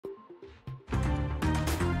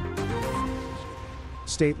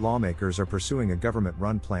State lawmakers are pursuing a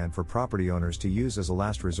government-run plan for property owners to use as a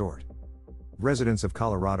last resort. Residents of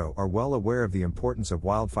Colorado are well aware of the importance of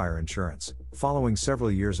wildfire insurance, following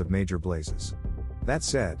several years of major blazes. That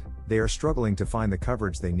said, they are struggling to find the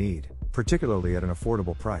coverage they need, particularly at an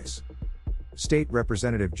affordable price. State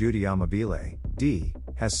Representative Judy Amabile, D.,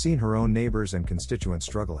 has seen her own neighbors and constituents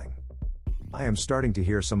struggling. "I am starting to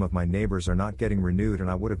hear some of my neighbors are not getting renewed,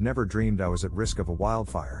 and I would have never dreamed I was at risk of a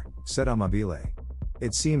wildfire," said Amabile.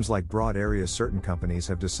 "It seems like broad areas certain companies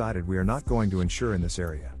have decided we are not going to insure in this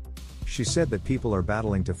area." She said that people are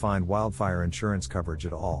battling to find wildfire insurance coverage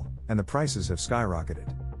at all, and the prices have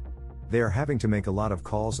skyrocketed. "They are having to make a lot of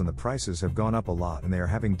calls and the prices have gone up a lot and they are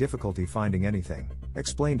having difficulty finding anything,"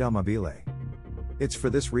 explained Amabile. It's for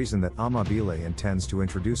this reason that Amabile intends to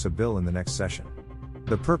introduce a bill in the next session.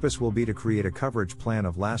 The purpose will be to create a coverage plan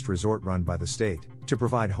of last resort run by the state, to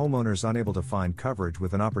provide homeowners unable to find coverage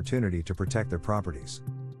with an opportunity to protect their properties.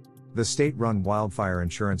 The state-run wildfire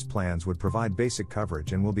insurance plans would provide basic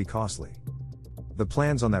coverage and will be costly. "The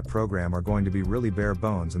plans on that program are going to be really bare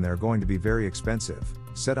bones and they're going to be very expensive,"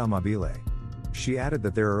 said Amabile. She added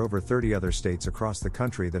that there are over 30 other states across the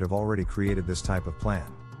country that have already created this type of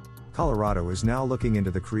plan. Colorado is now looking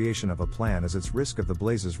into the creation of a plan as its risk of the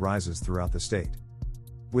blazes rises throughout the state.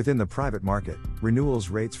 Within the private market, renewals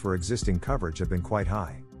rates for existing coverage have been quite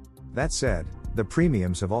high. That said, the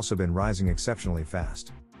premiums have also been rising exceptionally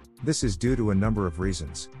fast. This is due to a number of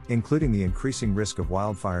reasons, including the increasing risk of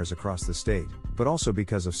wildfires across the state, but also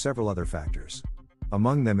because of several other factors.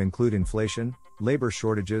 Among them include inflation, labor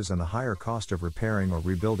shortages, and the higher cost of repairing or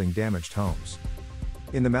rebuilding damaged homes.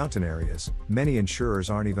 In the mountain areas, many insurers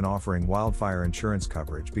aren't even offering wildfire insurance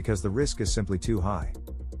coverage because the risk is simply too high.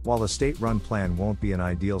 While a state-run plan won't be an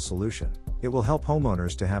ideal solution, it will help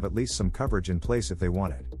homeowners to have at least some coverage in place if they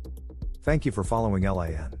want it. Thank you for following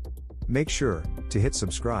LIN. Make sure to hit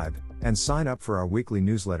subscribe and sign up for our weekly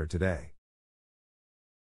newsletter today.